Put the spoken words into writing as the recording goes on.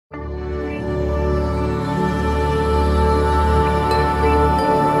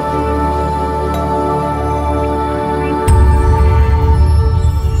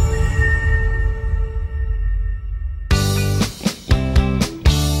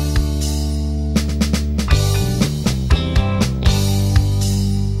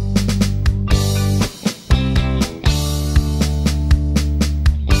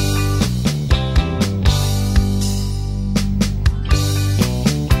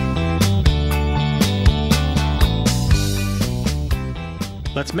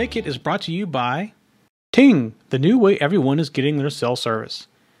Let's Make It is brought to you by Ting, the new way everyone is getting their cell service.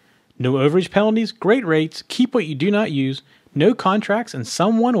 No overage penalties, great rates, keep what you do not use, no contracts, and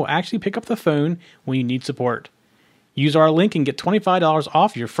someone will actually pick up the phone when you need support. Use our link and get $25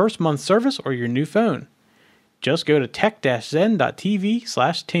 off your first month's service or your new phone. Just go to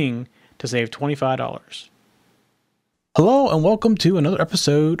tech-zen.tv/ting to save $25. Hello and welcome to another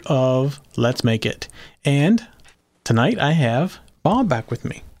episode of Let's Make It. And tonight I have Bob back with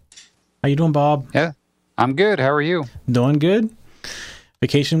me. How you doing, Bob? Yeah, I'm good. How are you? Doing good.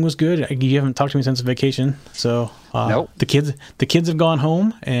 Vacation was good. You haven't talked to me since vacation, so nope. The kids have gone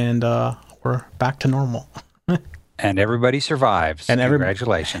home, and we're back to normal. And everybody survives. And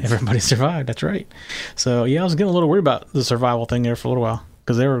congratulations. Everybody survived. That's right. So yeah, I was getting a little worried about the survival thing there for a little while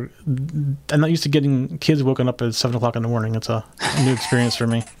because I'm not used to getting kids woken up at 7 o'clock in the morning. It's a new experience for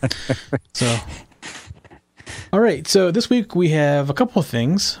me. So. All right, so this week we have a couple of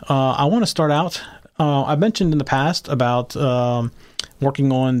things. I want to start out. I mentioned in the past about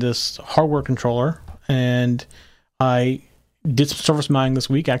working on this hardware controller, and I did some service mining this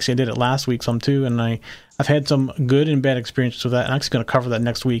week. Actually, I did it last week some too, and I've had some good and bad experiences with that. And I'm actually going to cover that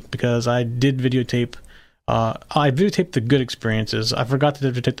next week because I did videotape. I videotaped the good experiences. I forgot to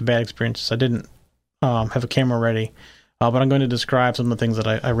videotape the bad experiences. I didn't have a camera ready, but I'm going to describe some of the things that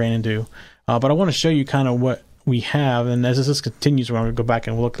I ran into. But I want to show you kind of what we have, and as this continues, we're going to go back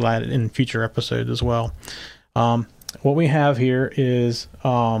and look at it in future episodes as well. What we have here is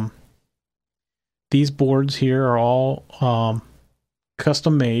these boards here are all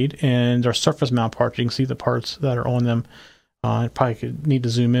custom made, and they're surface mount parts. You can see the parts that are on them. I probably could need to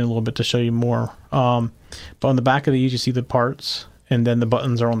zoom in a little bit to show you more. But on the back of these, you see the parts, and then the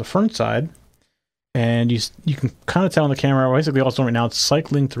buttons are on the front side. And you can kind of tell on the camera, basically also right now, it's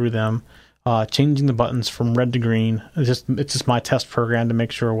cycling through them, changing the buttons from red to green. It's just my test program to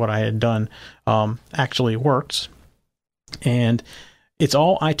make sure what I had done actually works. And it's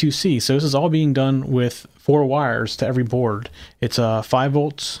all I2C, so this is all being done with 4 wires to every board. It's 5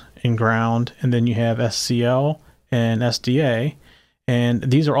 volts in ground, and then you have SCL and SDA, and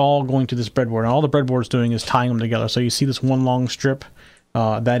these are all going to this breadboard. And all the breadboard's doing is tying them together. So you see this one long strip,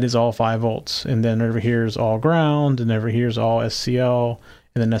 that is all 5 volts, and then over here is all ground, and over here is all SCL,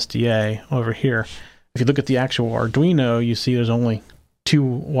 and then SDA over here. If you look at the actual Arduino, you see there's only 2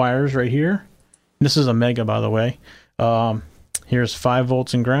 wires right here. And this is a Mega, by the way. Here's 5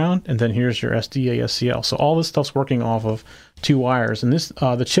 volts in ground, and then here's your SDA, SCL. So all this stuff's working off of 2 wires. And this,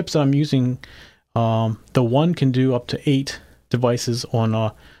 the chips that I'm using, the one can do up to 8 devices on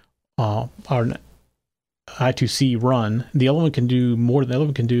our I2C run. The other one can do more. The other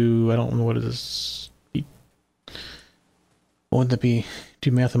one can do, I don't know what it is. What would that be?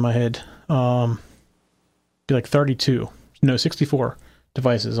 Do math in my head. Be like 32. No, 64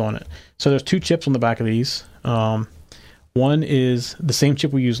 devices on it. So there's 2 chips on the back of these. One is the same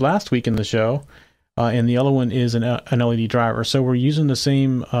chip we used last week in the show, and the other one is an LED driver. So we're using the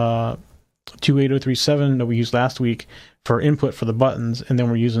same 28037 that we used last week for input for the buttons, and then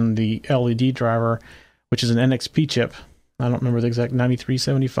we're using the LED driver, which is an NXP chip. I don't remember the exact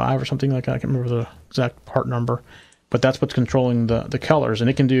 9375 or something like that. I can't remember the exact part number, but that's what's controlling the colors, and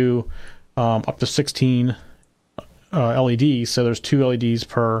it can do up to 16 LEDs. So there's 2 LEDs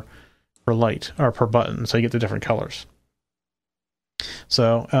per light or per button, so you get the different colors.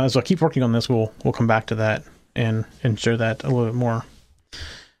 So as I keep working on this, we'll come back to that and show that a little bit more.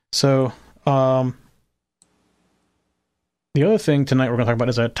 So the other thing tonight we're going to talk about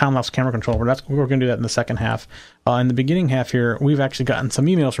is a time-lapse camera controller. We're going to do that in the second half. In the beginning half here, we've actually gotten some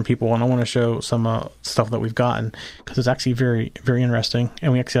emails from people, and I want to show some stuff that we've gotten because it's actually very, very interesting.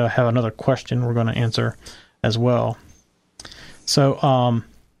 And we actually have another question we're going to answer as well. So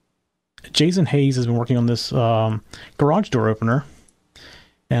Jason Hayes has been working on this garage door opener,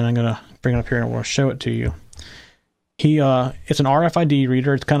 and I'm going to bring it up here and we'll show it to you. It's an RFID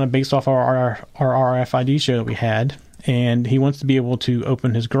reader. It's kind of based off our RFID show that we had, and he wants to be able to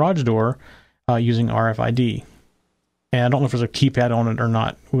open his garage door using RFID. And I don't know if there's a keypad on it or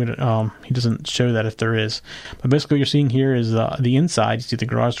not. He doesn't show that if there is. But basically what you're seeing here is the inside. You see the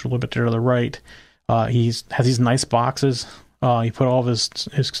garage door a little bit there to the right. He has these nice boxes. He put all of his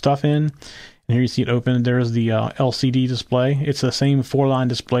stuff in. And here you see it open. There's the LCD display. It's the same 4-line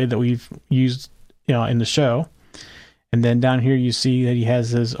display that we've used in the show. And then down here you see that he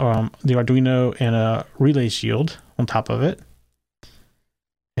has his the Arduino and a relay shield on top of it.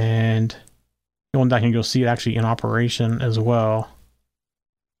 And going down here you'll see it actually in operation as well.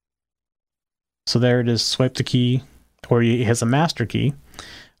 So there it is. Swipe the key, or he has a master key.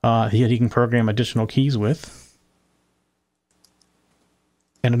 He can program additional keys with.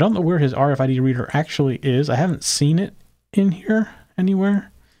 And I don't know where his RFID reader actually is. I haven't seen it in here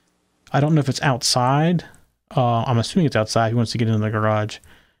anywhere. I don't know if it's outside. I'm assuming it's outside. He wants to get into the garage.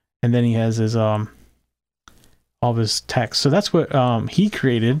 And then he has his all of his text. So that's what he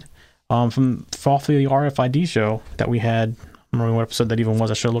created from off the RFID show that we had. I don't remember what episode that even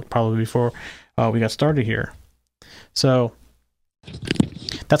was. I should have looked probably before we got started here. So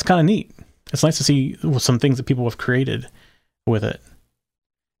that's kind of neat. It's nice to see some things that people have created with it.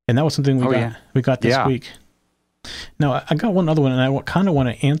 And that was something we got this week. Now, I got one other one, and I kind of want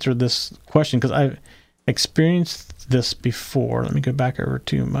to answer this question because I've experienced this before. Let me go back over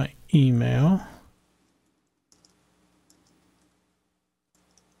to my email.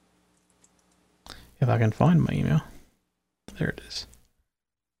 If I can find my email. There it is.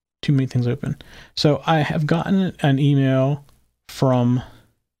 Too many things open. So I have gotten an email from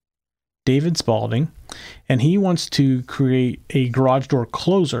David Spalding, and he wants to create a garage door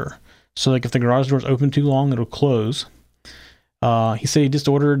closer. So like if the garage door is open too long, it'll close. He said he just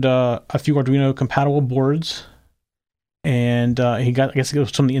ordered a few Arduino compatible boards, and he got, I guess it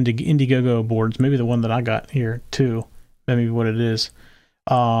was some of the Indiegogo boards, maybe the one that I got here too, maybe what it is.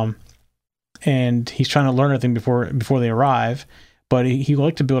 And he's trying to learn everything before they arrive. But he would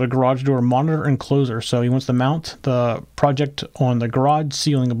like to build a garage door monitor and closer. So he wants to mount the project on the garage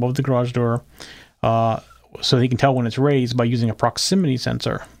ceiling above the garage door, so he can tell when it's raised by using a proximity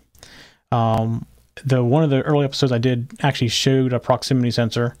sensor. One of the early episodes I did actually showed a proximity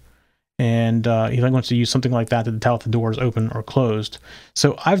sensor, and he wants to use something like that to tell if the door is open or closed.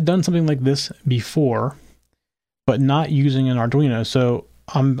 So I've done something like this before, but not using an Arduino. So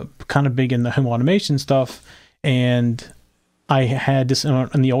I'm kind of big in the home automation stuff, and I had this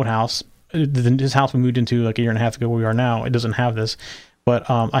in the old house. This house we moved into like a year and a half ago where we are now, it doesn't have this. But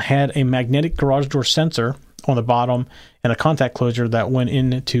I had a magnetic garage door sensor on the bottom and a contact closure that went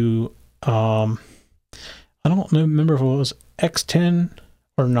into, I don't remember if it was X10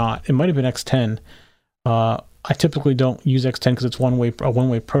 or not. It might have been X10. I typically don't use X10 because it's a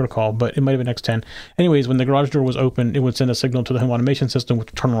one-way protocol, but it might have been X10. Anyways, when the garage door was open, it would send a signal to the home automation system,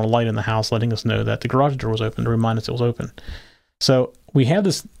 which would turn on a light in the house, letting us know that the garage door was open to remind us it was open. So we have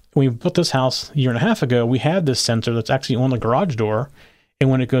this, when we built this house a year and a half ago, we had this sensor that's actually on the garage door.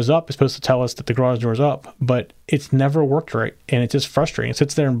 And when it goes up, it's supposed to tell us that the garage door is up, but it's never worked right. And it's just frustrating. It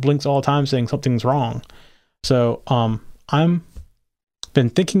sits there and blinks all the time saying something's wrong. So I'm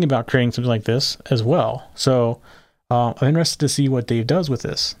been thinking about creating something like this as well. So I'm interested to see what Dave does with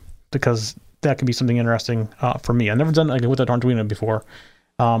this, because that could be something interesting for me. I've never done it with an Arduino before.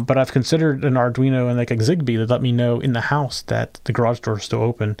 But I've considered an Arduino and like a Zigbee to let me know in the house that the garage door is still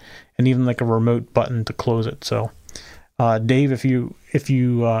open, and even like a remote button to close it. So, Dave, if you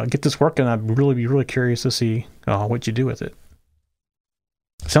get this working, I'd be really curious to see what you do with it.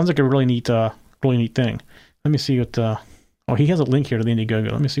 Sounds like a really neat thing. Let me see what. Oh, he has a link here to the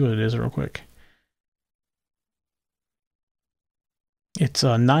Indiegogo. Let me see what it is real quick. It's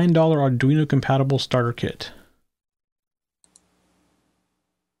a $9 Arduino compatible starter kit.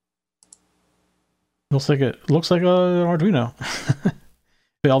 Looks like an Arduino,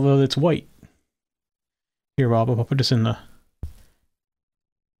 although it's white. Here, Rob, I'll put this in the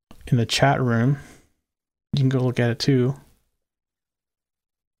chat room. You can go look at it too.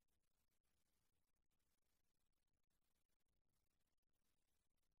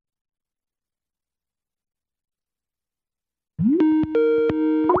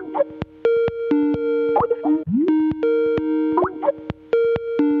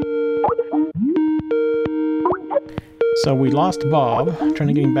 So we lost Bob. I'm trying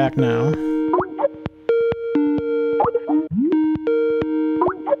to get him back now.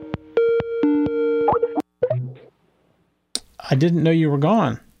 I didn't know you were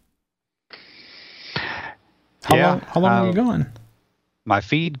gone. How long were you gone? My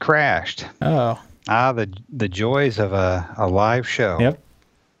feed crashed. Oh. The joys of a live show. Yep.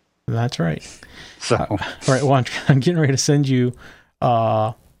 That's right. So all right, well, I'm getting ready to send you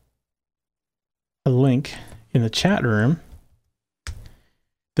a link in the chat room.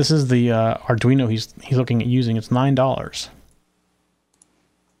 This is the Arduino he's looking at using. It's $9.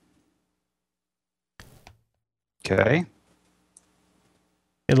 Okay.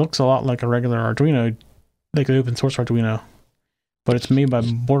 It looks a lot like a regular Arduino, like an open source Arduino, but it's made by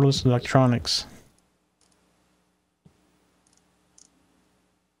Borderless Electronics.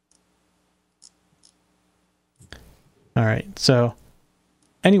 All right. So,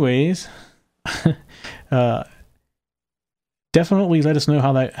 anyways, definitely let us know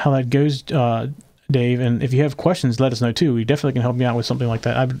how that goes, Dave. And if you have questions, let us know too. We definitely can help you out with something like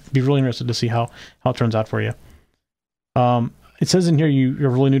that. I'd be really interested to see how it turns out for you. it says in here you're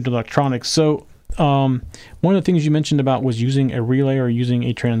really new to electronics. So one of the things you mentioned about was using a relay or using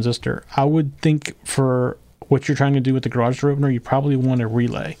a transistor. I would think for what you're trying to do with the garage door opener, you probably want a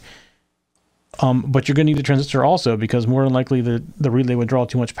relay. But you're going to need a transistor also, because more than likely the relay would draw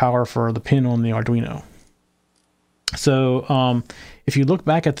too much power for the pin on the Arduino. So if you look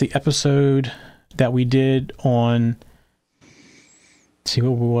back at the episode that we did on, let's see,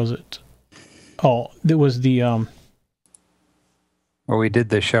 what was it? Oh, it was the... Well, we did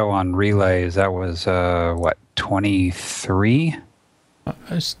the show on relays. That was, what, 23? I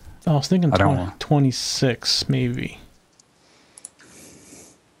was thinking 26, maybe.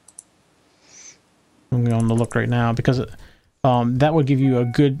 I'm going to look right now, because that would give you a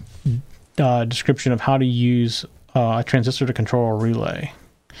good description of how to use a transistor to control a relay.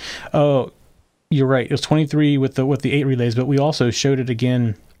 Oh, you're right. It was 23 with the 8 relays, but we also showed it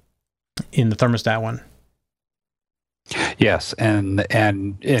again in the thermostat one. Yes, and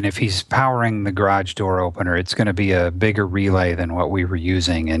if he's powering the garage door opener, it's going to be a bigger relay than what we were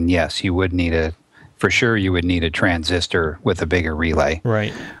using. And yes, you would need for sure you would need a transistor with a bigger relay.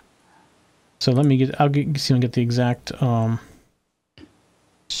 Right. So let me see if I can get the exact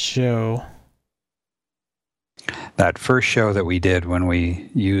show. That first show that we did when we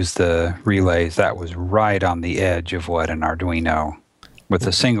used the relays, that was right on the edge of what an Arduino, with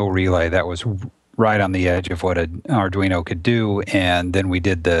a single relay, that was right on the edge of what an Arduino could do. And then we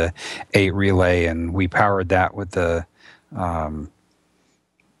did the 8 relay, and we powered that with the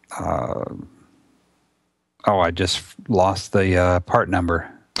I just lost the part number.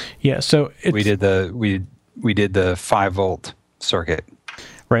 Yeah, so we did the 5-volt circuit.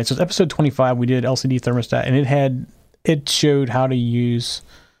 Right, so it's episode 25. We did LCD thermostat, and it showed how to use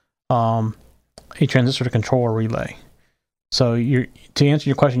a transistor to control a relay. So to answer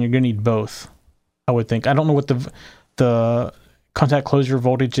your question, you're going to need both, I would think. I don't know what the contact closure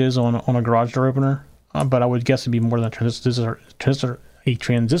voltage is on a garage door opener, but I would guess it'd be more than a transistor. A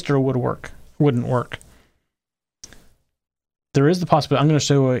transistor wouldn't work. There is the possibility. I'm going to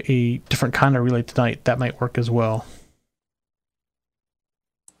show a different kind of relay tonight that might work as well.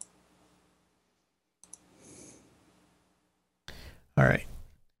 All right.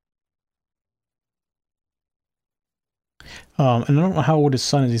 And I don't know how old his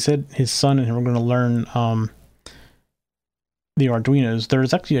son is. He said his son and him are going to learn the Arduinos.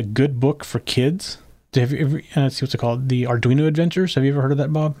 There's actually a good book for kids. Have you ever, let's see what's it called? The Arduino Adventures. Have you ever heard of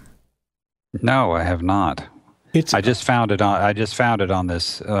that, Bob? No, I have not. I just found it on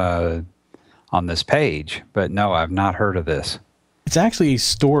this page, but no, I've not heard of this. It's actually a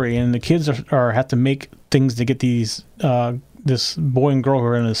story, and the kids have to make things to get these this boy and girl who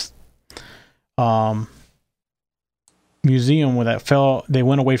are in this museum where that fell. They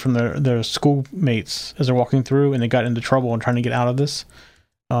went away from their schoolmates as they're walking through, and they got into trouble and trying to get out of this.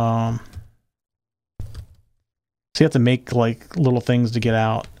 So you have to make like little things to get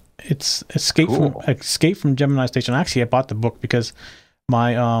out. It's Escape from Gemini Station. Actually, I bought the book because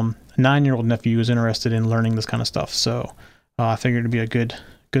my 9-year-old nephew is interested in learning this kind of stuff. So I figured it'd be a good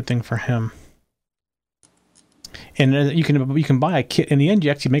thing for him. And you can buy a kit. In the end, you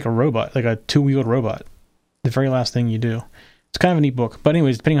actually make a robot, like a 2-wheeled robot. The very last thing you do. It's kind of a neat book. But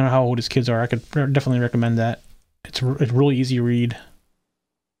anyways, depending on how old his kids are, I could definitely recommend that. It's really easy to read.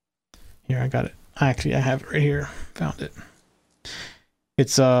 Here, I got it. I have it right here. Found it.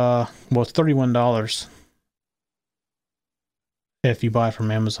 It's it's $31 if you buy it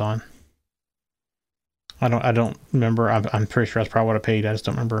from Amazon. I don't remember. I'm pretty sure that's probably what I paid. I just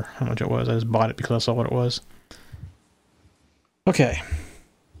don't remember how much it was. I just bought it because I saw what it was. Okay.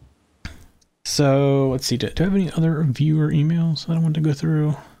 So let's see. Do I have any other viewer emails that I want to go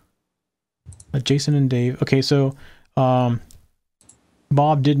through? Jason and Dave. Okay, so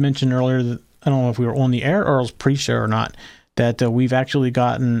Bob did mention earlier that, I don't know if we were on the air or it was pre-show or not, that we've actually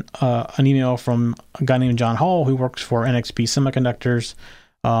gotten an email from a guy named John Hall who works for NXP Semiconductors,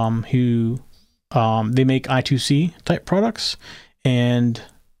 who they make I2C type products, and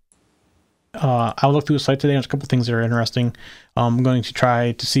I'll look through the site today. There's a couple things that are interesting. I'm going to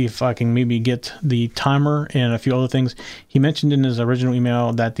try to see if I can maybe get the timer and a few other things. He mentioned in his original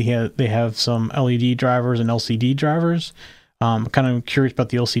email that they have some LED drivers and LCD drivers. I'm kind of curious about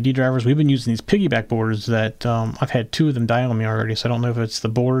the LCD drivers. We've been using these piggyback boards that I've had 2 of them die on me already, so I don't know if it's the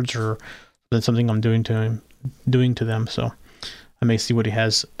boards or that's something I'm doing to them. So I may see what he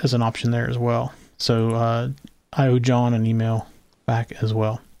has as an option there as well. So I owe John an email back as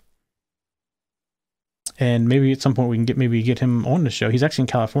well. And maybe at some point we can get him on the show. He's actually in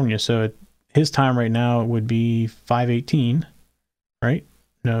California, so his time right now would be 5:18, right?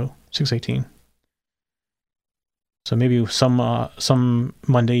 No, 6:18. So maybe some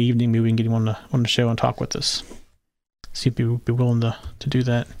Monday evening, maybe we can get him on the show and talk with us. See if he would be willing to do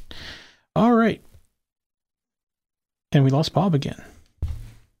that. All right. And we lost Bob again.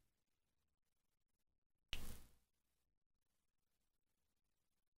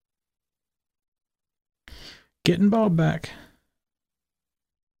 Getting Bob back.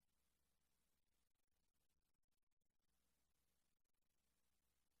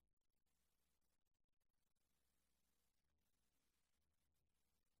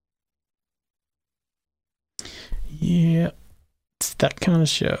 Yeah, it's that kind of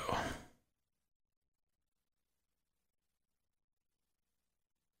show.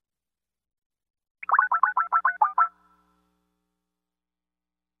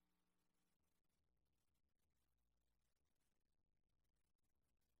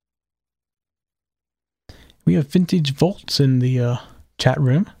 We have Vintage Volts in the chat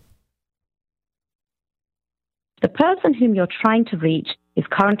room. The person whom you're trying to reach is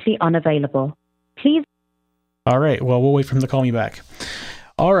currently unavailable. Please. All right. Well, we'll wait for him to call me back.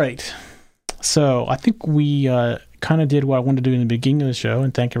 All right. So I think we kind of did what I wanted to do in the beginning of the show,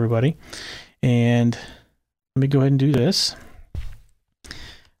 and thank everybody. And let me go ahead and do this.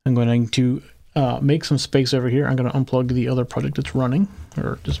 I'm going to make some space over here. I'm going to unplug the other project that's running,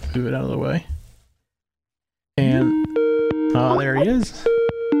 or just move it out of the way. And there he is.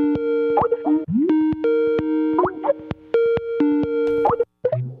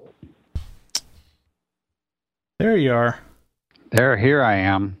 There you are. Here I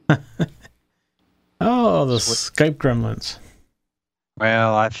am. Oh, the Skype gremlins.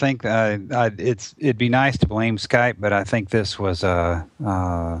 Well, I think it'd be nice to blame Skype, but I think this was I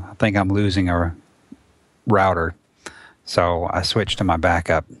think I'm losing a router, so I switched to my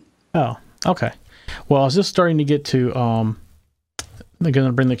backup. Oh, okay. Well, I was just starting to get to I'm going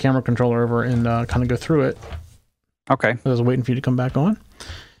to bring the camera controller over and kind of go through it. Okay. I was waiting for you to come back on.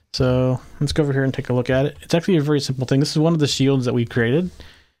 So let's go over here and take a look at it. It's actually a very simple thing. This is one of the shields that we created.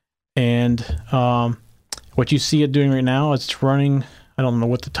 And what you see it doing right now is it's running. I don't know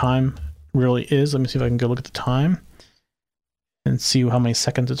what the time really is. Let me see if I can go look at the time and see how many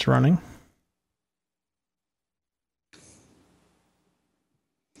seconds it's running.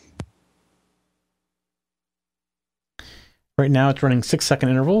 Right now it's running 6-second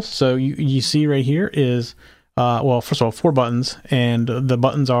intervals. So you see right here is well, first of all, 4 buttons, and the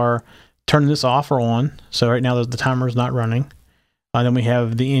buttons are turn this off or on. So right now the timer is not running. Then we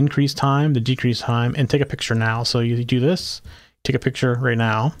have the increase time, the decrease time, and take a picture now. So you do this, take a picture right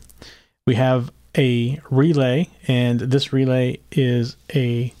now. We have a relay, and this relay is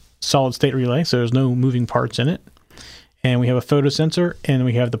a solid state relay, so there's no moving parts in it. And we have a photo sensor, and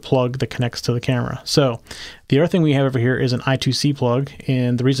we have the plug that connects to the camera. So the other thing we have over here is an I2C plug.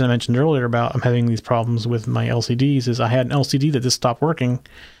 And the reason I mentioned earlier about I'm having these problems with my LCDs is I had an LCD that just stopped working,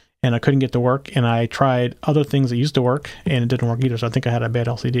 and I couldn't get to work. And I tried other things that used to work, and it didn't work either. So I think I had a bad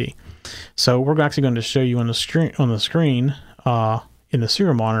LCD. So we're actually going to show you on the screen in the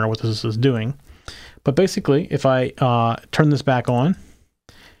serial monitor what this is doing. But basically, if I turn this back on,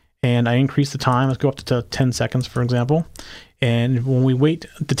 and I increase the time, let's go up to 10 seconds, for example. And when we wait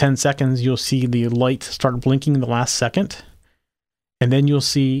the 10 seconds, you'll see the light start blinking in the last second. And then you'll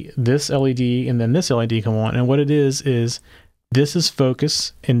see this LED and then this LED come on. And what it is this is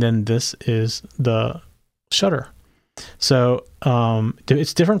focus, and then this is the shutter. So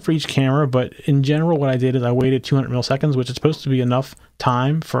it's different for each camera, but in general, what I did is I waited 200 milliseconds, which is supposed to be enough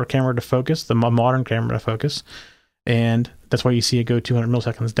time for a camera to focus, the modern camera to focus. And that's why you see it go 200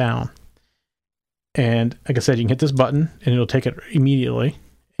 milliseconds down. And like I said, you can hit this button and it'll take it immediately.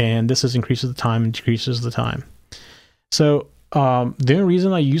 And this increases the time and decreases the time. So the only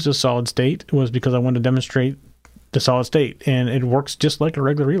reason I used a solid state was because I wanted to demonstrate the solid state, and it works just like a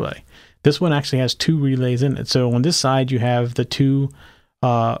regular relay. This one actually has 2 relays in it. So on this side, you have the 2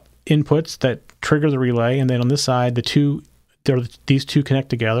 inputs that trigger the relay. And then on this side, these 2 connect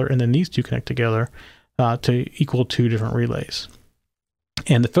together, and then these 2 connect together to equal 2 different relays.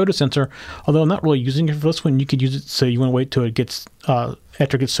 And the photo sensor, although I'm not really using it for this one, you could use it so you want to wait till it gets,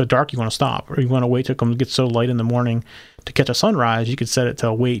 after it gets so dark, you want to stop, or you want to wait till it gets so light in the morning to catch a sunrise. You could set it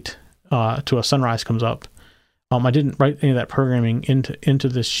to wait till a sunrise comes up. I didn't write any of that programming into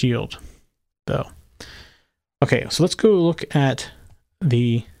this shield, though. Okay, so let's go look at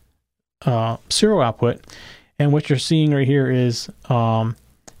the serial output, and what you're seeing right here is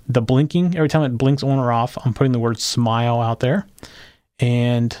the blinking. Every time it blinks on or off, I'm putting the word smile out there.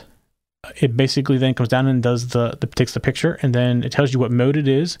 And it basically then comes down and does takes the picture, and then it tells you what mode it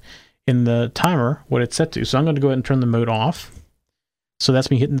is in the timer, what it's set to. So I'm going to go ahead and turn the mode off. So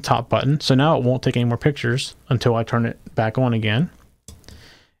that's me hitting the top button. So now it won't take any more pictures until I turn it back on again.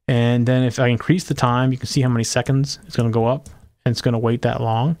 And then if I increase the time, you can see how many seconds it's going to go up, and it's going to wait that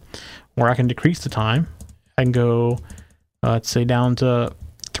long. Or I can decrease the time. I can go, let's say, down to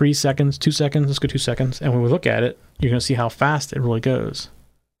 3 seconds, 2 seconds. Let's go 2 seconds. And when we look at it, you're going to see how fast it really goes.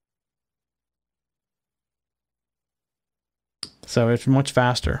 So it's much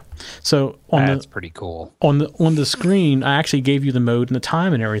faster. So that's pretty cool. On the screen, I actually gave you the mode and the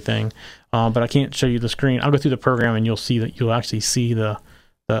time and everything, but I can't show you the screen. I'll go through the program and you'll see that you'll actually see the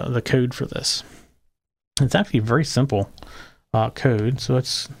code for this. It's actually a very simple code. So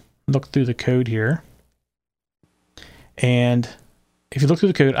let's look through the code here. And if you look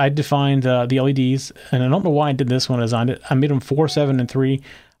through the code, I defined the LEDs, and I don't know why I did this when I designed it. I made them 4, 7, and 3.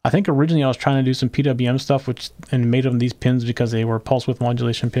 I think originally I was trying to do some PWM stuff, and made them these pins because they were pulse width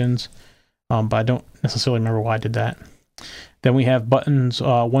modulation pins, but I don't necessarily remember why I did that. Then we have buttons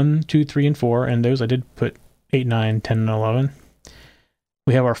 1, 2, 3, and 4, and those I did put 8, 9, 10, and 11.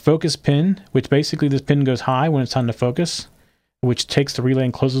 We have our focus pin, which basically this pin goes high when it's time to focus, which takes the relay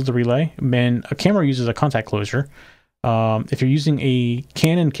and closes the relay. And a camera uses a contact closure. If you're using a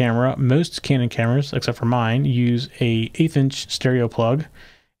Canon camera, most Canon cameras, except for mine, use a 1/8 inch stereo plug.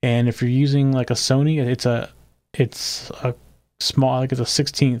 And if you're using like a Sony, it's a small, like it's a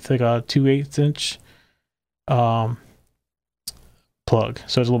 16th, like a 2/8 inch plug.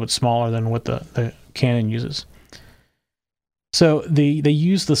 So it's a little bit smaller than what the Canon uses. So they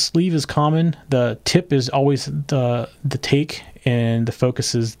use the sleeve is common. The tip is always the take, and the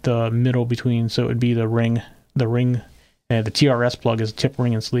focus is the middle between. So it would be the ring, and the TRS plug is tip,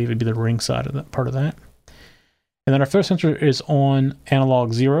 ring, and sleeve. It'd be the ring side of that part of that. And then our photo sensor is on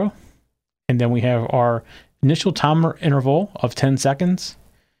analog 0. And then we have our initial timer interval of 10 seconds.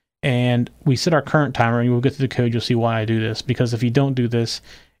 And we set our current timer, and you'll get through the code, you'll see why I do this. Because if you don't do this,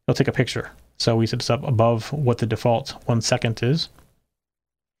 it'll take a picture. So we set this up above what the default 1 second is.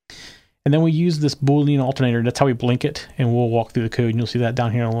 And then we use this Boolean alternator. That's how we blink it. And we'll walk through the code, and you'll see that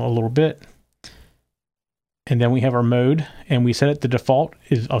down here in a little bit. And then we have our mode, and we set it the default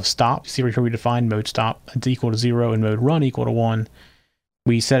is of stop. See right here we define mode stop. It's equal to 0 and mode run equal to 1.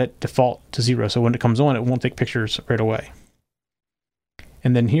 We set it default to 0. So when it comes on, it won't take pictures right away.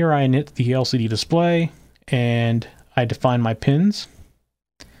 And then here I init the LCD display, and I define my pins.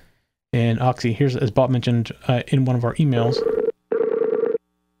 And actually, here's, as Bob mentioned in one of our emails,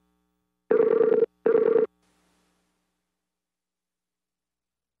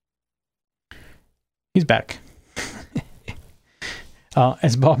 he's back.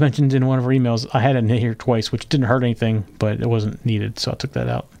 As Bob mentioned in one of our emails, I had it hit here twice, which didn't hurt anything, but it wasn't needed, so I took that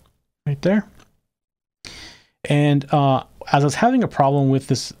out right there. And as I was having a problem with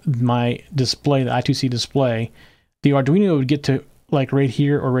this, my display, the I2C display, the Arduino would get to like right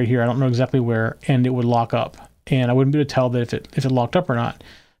here or right here, I don't know exactly where, and it would lock up. And I wouldn't be able to tell that if it locked up or not.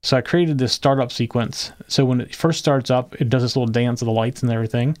 So I created this startup sequence. So when it first starts up, it does this little dance of the lights and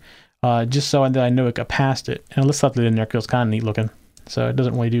everything. Just so that I know it got past it. And let's left it in there because it's kind of neat looking. So it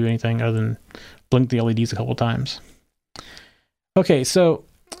doesn't really do anything other than blink the LEDs a couple times. Okay, so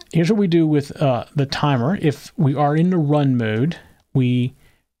here's what we do with the timer. If we are in the run mode, we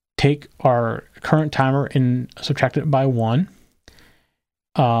take our current timer and subtract it by 1.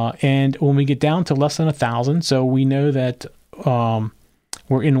 And when we get down to less than 1,000, so we know that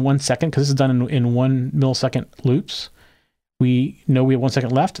we're in 1 second, because this is done in 1 millisecond loops. We know we have 1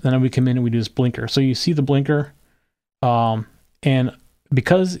 second left, and then we come in and we do this blinker. So you see the blinker, and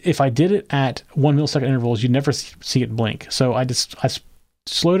because if I did it at 1 millisecond intervals, you'd never see it blink. So I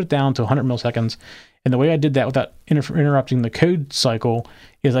slowed it down to 100 milliseconds, and the way I did that without interrupting the code cycle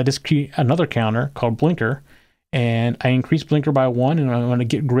is I just create another counter called blinker, and I increase blinker by 1, and when I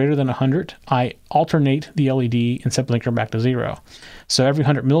get greater than 100, I alternate the LED and set blinker back to 0. So every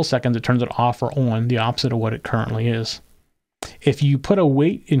 100 milliseconds, it turns it off or on, the opposite of what it currently is. If you put a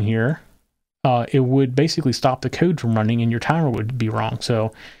wait in here, it would basically stop the code from running and your timer would be wrong.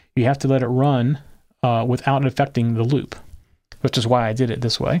 So you have to let it run without affecting the loop, which is why I did it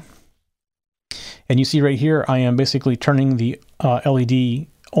this way. And you see right here, I am basically turning the LED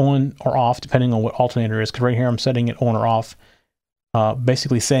on or off depending on what alternator is, because right here I'm setting it on or off,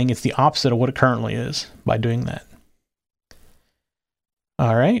 basically saying it's the opposite of what it currently is by doing that.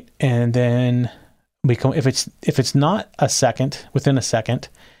 All right, and then we come, if it's not a second, within a second,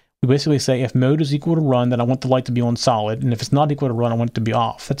 we basically say if mode is equal to run, then I want the light to be on solid, and if it's not equal to run, I want it to be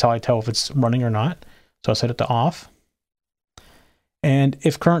off. That's how I tell if it's running or not. So I set it to off. And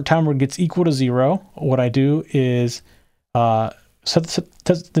if current timer gets equal to 0, what I do is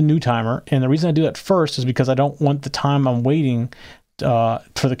set the new timer. And the reason I do that first is because I don't want the time I'm waiting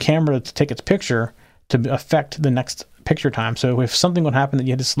for the camera to take its picture to affect the next picture time. So if something would happen that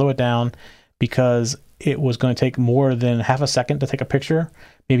you had to slow it down because it was going to take more than half a second to take a picture,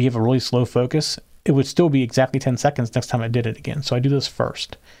 maybe you have a really slow focus, it would still be exactly 10 seconds next time I did it again. So I do this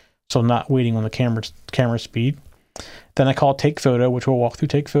first, so I'm not waiting on the camera speed. Then I call take photo, which we'll walk through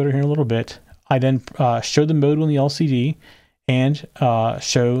take photo here in a little bit. I then show the mode on the LCD and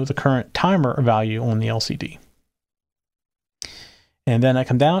show the current timer value on the LCD. And then I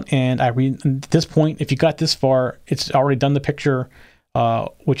come down and I read. At this point, if you got this far, it's already done the picture,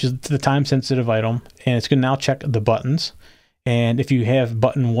 which is the time-sensitive item, and it's going to now check the buttons. And if you have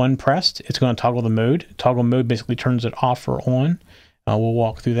button 1 pressed, it's going to toggle the mode. Toggle mode basically turns it off or on. We'll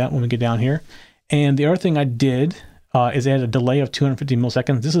walk through that when we get down here. And the other thing I did is add a delay of 250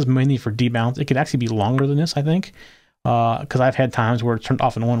 milliseconds. This is mainly for debounce. It could actually be longer than this, I think, because I've had times where it turned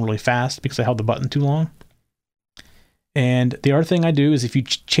off and on really fast because I held the button too long. And the other thing I do is if you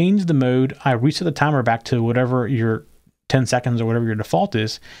change the mode, I reset the timer back to whatever your 10 seconds or whatever your default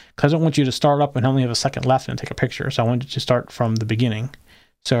is, because I don't want you to start up and only have a second left and take a picture. So I want you to start from the beginning.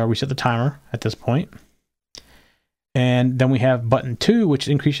 So I reset the timer at this point. And then we have button 2, which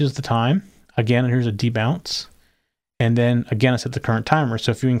increases the time. Again, here's a debounce. And then again, I set the current timer.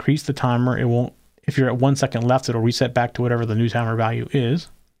 So if you increase the timer, it won't, if you're at 1 second left, it'll reset back to whatever the new timer value is.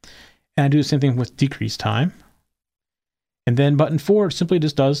 And I do the same thing with decrease time. And then button 4 simply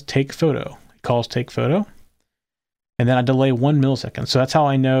just does take photo. It calls take photo. And then I delay 1 millisecond. So that's how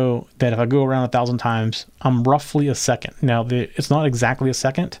I know that if I go around 1,000 times, I'm roughly a second. Now, it's not exactly a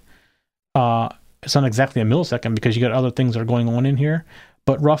second. It's not exactly a millisecond because you got other things that are going on in here.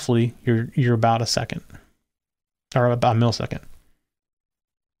 But roughly, you're about a second. Or about a millisecond.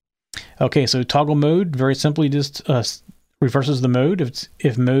 Okay, so toggle mode very simply just reverses the mode.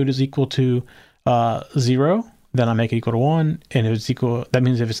 If mode is equal to 0, then I make it equal to 1. And if it's equal, that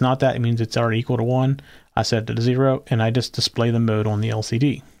means if it's not that, it means it's already equal to 1. I set it to 0, and I just display the mode on the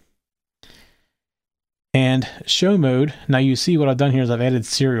LCD. And show mode, now you see what I've done here is I've added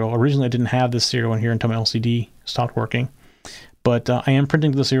serial. Originally, I didn't have this serial in here until my LCD stopped working. But I am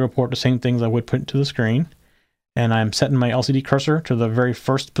printing to the serial port the same things I would print to the screen. And I'm setting my LCD cursor to the very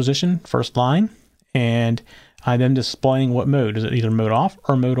first position, first line. And I'm then displaying what mode. Is it either mode off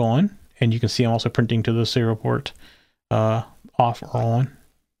or mode on? And you can see I'm also printing to the serial port off or on.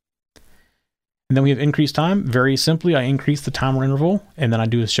 And then we have increase time. Very simply, I increase the timer interval, and then I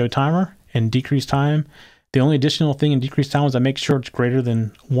do a show timer and decrease time. The only additional thing in decrease time is I make sure it's greater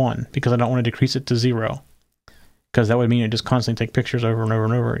than 1 because I don't want to decrease it to 0 because that would mean it just constantly take pictures over and over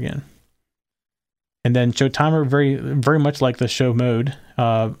and over again. And then show timer, very, very much like the show mode,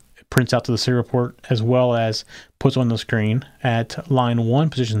 prints out to the serial port as well as puts on the screen at line 1,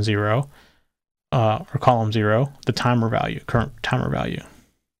 position 0, or column 0, the timer value, current timer value.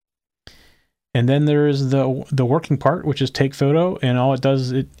 And then there is the working part, which is take photo, and all it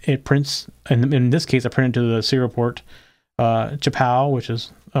does is it prints, and in this case I printed to the serial port Chappelle, which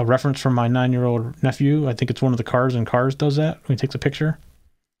is a reference from my 9-year-old nephew. I think it's one of the cars in Cars does that when he takes a picture.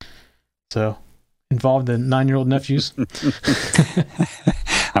 So involved the 9-year-old nephews.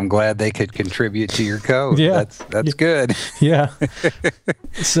 I'm glad they could contribute to your code. Yeah, that's good. Yeah.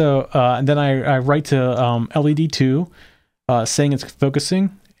 So and then I write to LED2 saying it's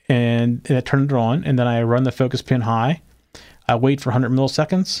focusing, and I turn it on, and then I run the focus pin high. I wait for 100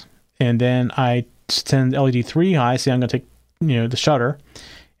 milliseconds, and then I send LED3 high, say I'm going to take the shutter,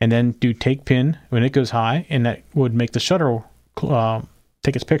 and then do take pin when it goes high, and that would make the shutter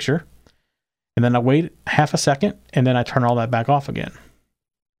take its picture. And then I wait half a second, and then I turn all that back off again.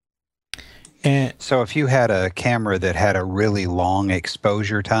 And so if you had a camera that had a really long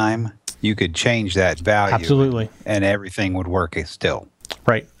exposure time, you could change that value. Absolutely. And everything would work still.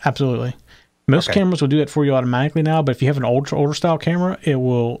 Right. Absolutely. Most cameras will do that for you automatically now, but if you have an older style camera, it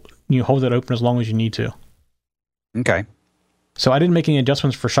will hold it open as long as you need to. Okay. So I didn't make any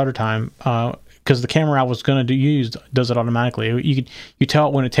adjustments for shutter time because the camera I was going to use does it automatically. You tell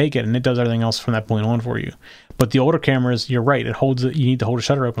it when to take it, and it does everything else from that point on for you. But the older cameras, you're right, it holds it. You need to hold the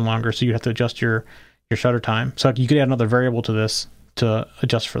shutter open longer, so you have to adjust your shutter time. So you could add another variable to this to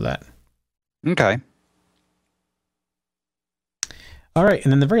adjust for that. Okay. All right,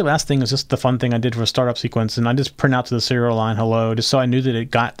 and then the very last thing is just the fun thing I did for a startup sequence, and I just print out to the serial line hello, just so I knew that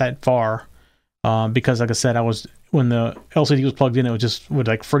it got that far. Because, like I said, when the LCD was plugged in, it would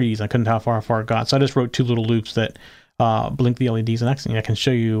like freeze. I couldn't tell how far it got, so I just wrote 2 little loops that blink the LEDs. And actually, I can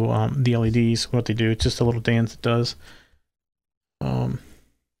show you the LEDs, what they do. It's just a little dance it does.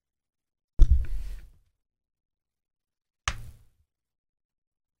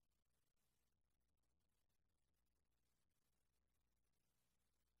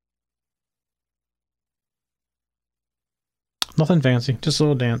 nothing fancy, just a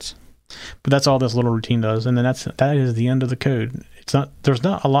little dance. But that's all this little routine does, and then that is the end of the code. There's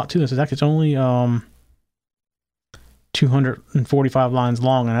not a lot to this. It's only 245 lines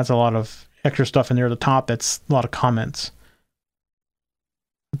long, and that's a lot of extra stuff in there at the top. That's a lot of comments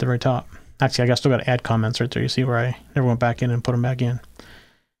at the very top. Actually, I guess I still got to add comments right there. You see where I never went back in and put them back in.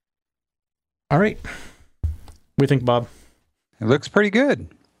 All right. What do you think, Bob? It looks pretty good.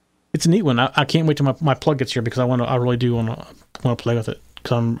 It's a neat one. I can't wait till my plug gets here because I really do want to play with it,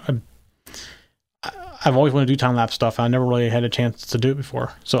 because I've always wanted to do time lapse stuff. I never really had a chance to do it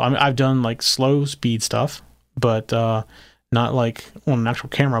before. So I've done like slow speed stuff, but not like on an actual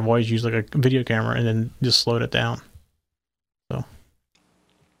camera. I've always used like a video camera and then just slowed it down. So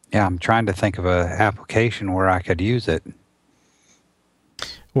yeah, I'm trying to think of an application where I could use it.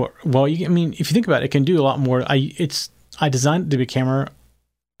 Well, if you think about it, it can do a lot more. I designed it to be a camera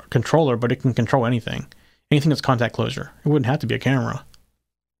controller, but it can control anything that's contact closure. It wouldn't have to be a camera.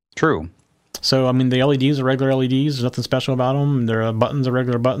 True. So, the LEDs are regular LEDs. There's nothing special about them. Their buttons are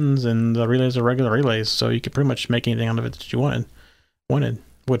regular buttons, and the relays are regular relays. So you could pretty much make anything out of it that you wanted.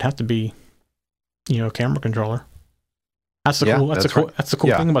 Would have to be, a camera controller. That's the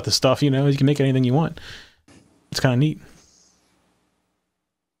cool thing about this stuff. You can make anything you want. It's kind of neat.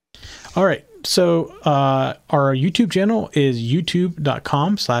 All right. So our YouTube channel is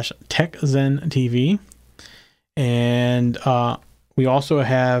youtube.com/TechZenTV. And we also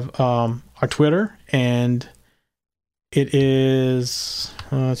have our Twitter, and it is,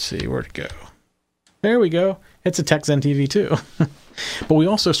 let's see, where'd it go? There we go. It's a TechZenTV too. But we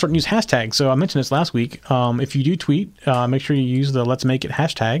also starting to use hashtags. So I mentioned this last week. If you do tweet, make sure you use the Let's Make It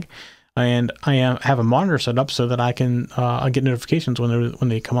hashtag. And I have a monitor set up so that I can get notifications when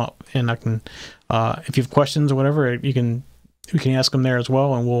they come up, and I can, if you have questions or whatever, we can ask them there as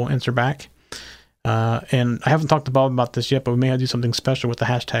well, and we'll answer back. And I haven't talked to Bob about this yet, but we may have to do something special with the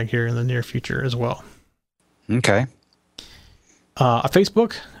hashtag here in the near future as well. Okay. Our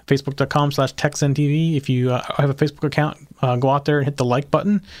Facebook.com/TechZenTV. If you have a Facebook account, go out there and hit the like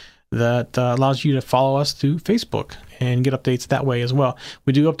button. That allows you to follow us through Facebook and get updates that way as well.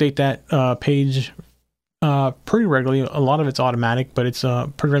 We do update that page pretty regularly. A lot of it's automatic, but it's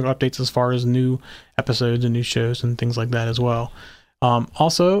pretty regular updates as far as new episodes and new shows and things like that as well.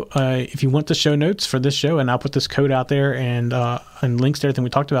 Also, if you want the show notes for this show, and I'll put this code out there and links to everything we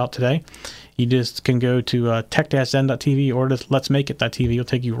talked about today, you just can go to tech-zen.tv or just let'smakeit.tv. It'll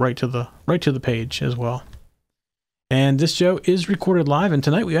take you right to the page as well. And this show is recorded live, and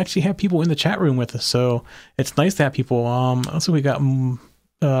tonight we actually have people in the chat room with us, so it's nice to have people. Also, we got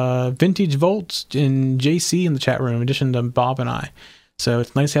Vintage Volts and JC in the chat room, in addition to Bob and I. So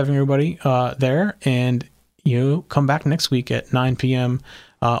it's nice having everybody there, and come back next week at 9 p.m.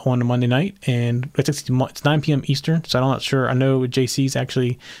 On a Monday night, and it's 9 p.m. Eastern, so I'm not sure. I know JC's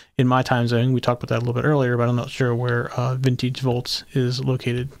actually in my time zone. We talked about that a little bit earlier, but I'm not sure where Vintage Volts is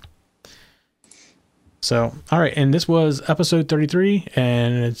located. So, all right, and this was episode 33,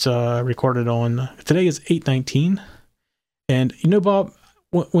 and it's recorded on, today is 8/19. And Bob,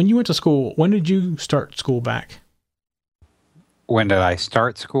 when you went to school, when did you start school back? When did I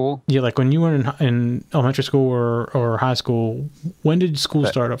start school? Yeah, like when you were in elementary school or high school, when did school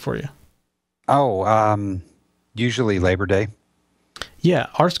start up for you? Oh, usually Labor Day. Yeah,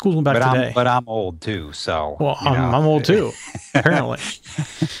 our schools went back today. But I'm old too, so. Well, I'm old too, apparently.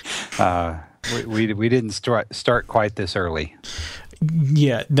 We didn't start quite this early.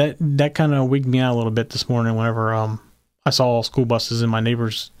 Yeah, that kind of wigged me out a little bit this morning whenever I saw school buses and my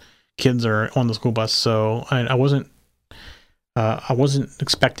neighbor's kids are on the school bus. So I wasn't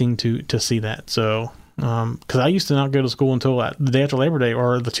expecting to see that. So because I used to not go to school until the day after Labor Day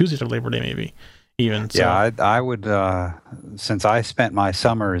or the Tuesday after Labor Day, maybe even. So. Yeah, I would. Since I spent my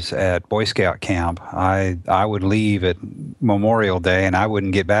summers at Boy Scout camp, I would leave at Memorial Day and I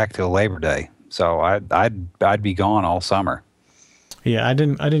wouldn't get back till Labor Day. So I'd be gone all summer. Yeah, I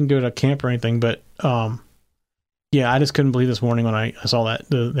didn't go to camp or anything, but yeah, I just couldn't believe this morning when I saw that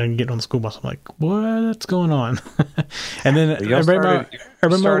they're getting on the school bus. I'm like, what's going on? And then you're starting a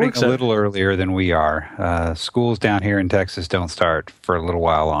little earlier than we are. Schools down here in Texas don't start for a little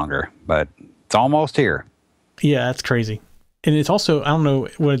while longer, but it's almost here. Yeah, that's crazy. And it's also, I don't know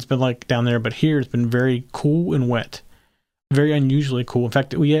what it's been like down there, but here it's been very cool and wet. Very unusually cool. In fact,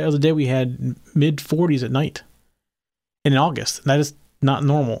 the other day we had mid-40s at night in August. That is not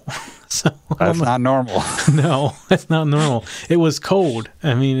normal. So that's not normal. No, that's not normal. It was cold.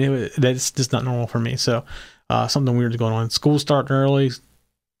 I mean, that's just not normal for me. So something weird is going on. School starting early.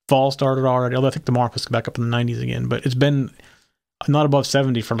 Fall started already. Although I think tomorrow it's back up in the 90s again. But it's been not above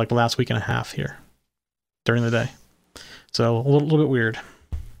 70 for like the last week and a half here during the day. So a little bit weird.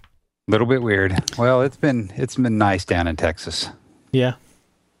 A little bit weird. Well, it's been nice down in Texas. Yeah.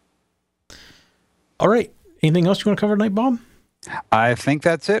 All right. Anything else you want to cover tonight, Bob? I think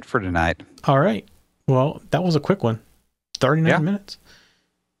that's it for tonight. All right. Well, that was a quick one. 39 minutes.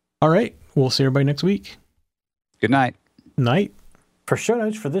 All right. We'll see everybody next week. Good night. Night. For show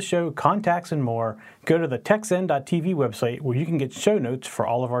notes for this show, contacts, and more, go to the TechZen.tv website where you can get show notes for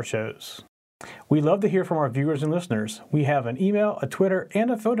all of our shows. We love to hear from our viewers and listeners. We have an email, a Twitter, and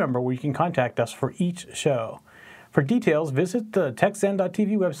a phone number where you can contact us for each show. For details, visit the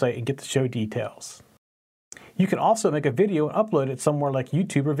TechZen.tv website and get the show details. You can also make a video and upload it somewhere like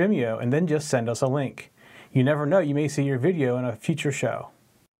YouTube or Vimeo and then just send us a link. You never know, you may see your video in a future show.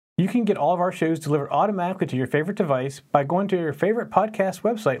 You can get all of our shows delivered automatically to your favorite device by going to your favorite podcast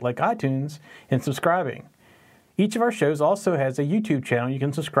website like iTunes and subscribing. Each of our shows also has a YouTube channel you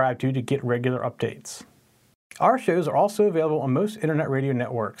can subscribe to get regular updates. Our shows are also available on most internet radio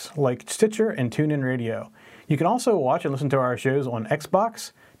networks like Stitcher and TuneIn Radio. You can also watch and listen to our shows on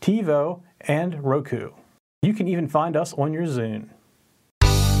Xbox, TiVo, and Roku. You can even find us on your Zune.